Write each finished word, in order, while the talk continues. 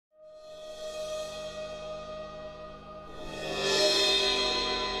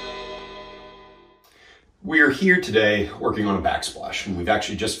We are here today working on a backsplash, and we've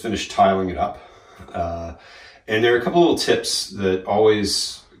actually just finished tiling it up. And there are a couple little tips that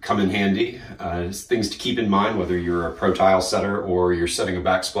always come in handy, things to keep in mind whether you're a pro tile setter or you're setting a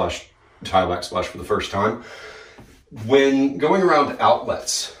backsplash, tile backsplash for the first time. When going around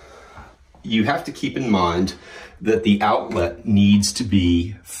outlets, you have to keep in mind that the outlet needs to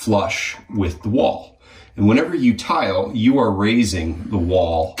be flush with the wall. And whenever you tile, you are raising the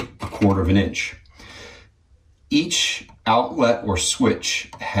wall 1/4 inch. Each outlet or switch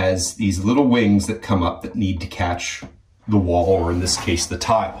has these little wings that come up that need to catch the wall, or in this case, the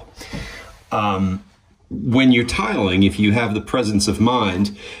tile. When you're tiling, if you have the presence of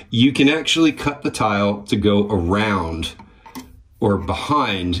mind, you can actually cut the tile to go around or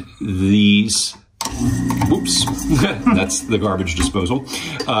behind these, whoops, that's the garbage disposal,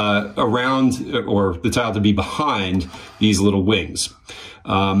 around, or the tile to be behind these little wings.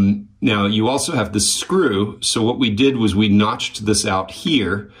 Now you also have the screw, so what we did was we notched this out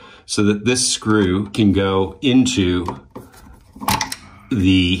here so that this screw can go into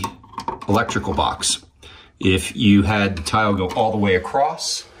the electrical box. If you had the tile go all the way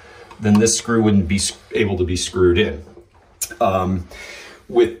across, then this screw wouldn't be able to be screwed in.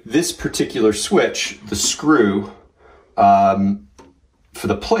 With this particular switch, the screw for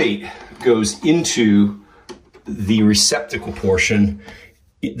the plate goes into the receptacle portion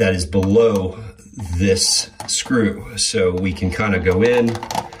that is below this screw. So we can kind of go in,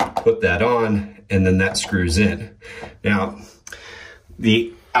 put that on, and then that screws in. Now,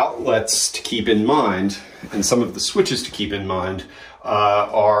 the outlets to keep in mind, and some of the switches to keep in mind,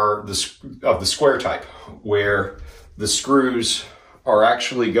 are of the square type, where the screws are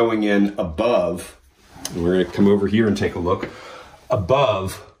actually going in above, and we're going to come over here and take a look,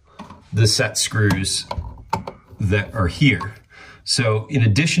 above the set screws that are here. So in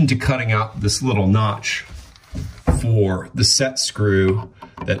addition to cutting out this little notch for the set screw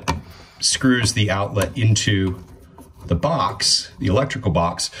that screws the outlet into the box, the electrical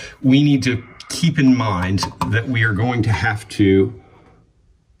box, we need to keep in mind that we are going to have to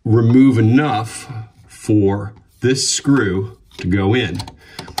remove enough for this screw to go in.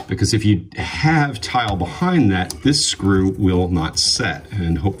 Because if you have tile behind that, this screw will not set,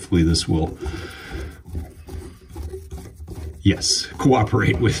 and hopefully this will, yes,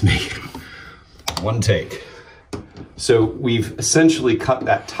 cooperate with me. One take. So we've essentially cut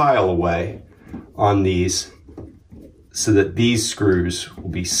that tile away on these so that these screws will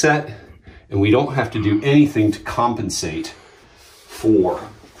be set, and we don't have to do anything to compensate for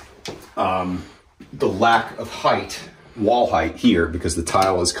the lack of height, wall height here, because the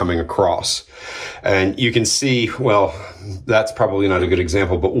tile is coming across. And you can see, well, that's probably not a good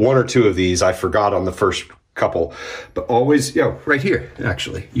example, but one or two of these I forgot on the first couple, but always, right here,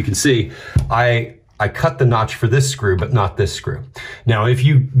 actually, you can see I cut the notch for this screw, but not this screw. Now, if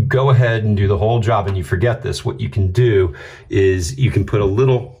you go ahead and do the whole job and you forget this, what you can do is you can put a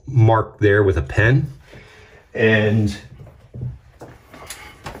little mark there with a pen, and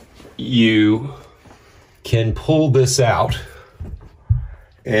you can pull this out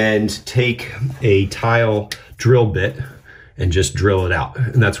and take a tile drill bit and just drill it out.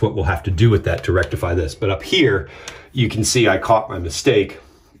 And that's what we'll have to do with that to rectify this. But up here, you can see I caught my mistake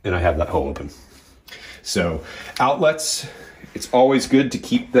and I have that hole open. So outlets, it's always good to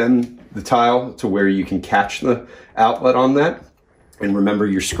keep the tile to where you can catch the outlet on that. And remember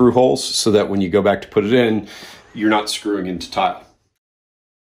your screw holes so that when you go back to put it in, you're not screwing into tile.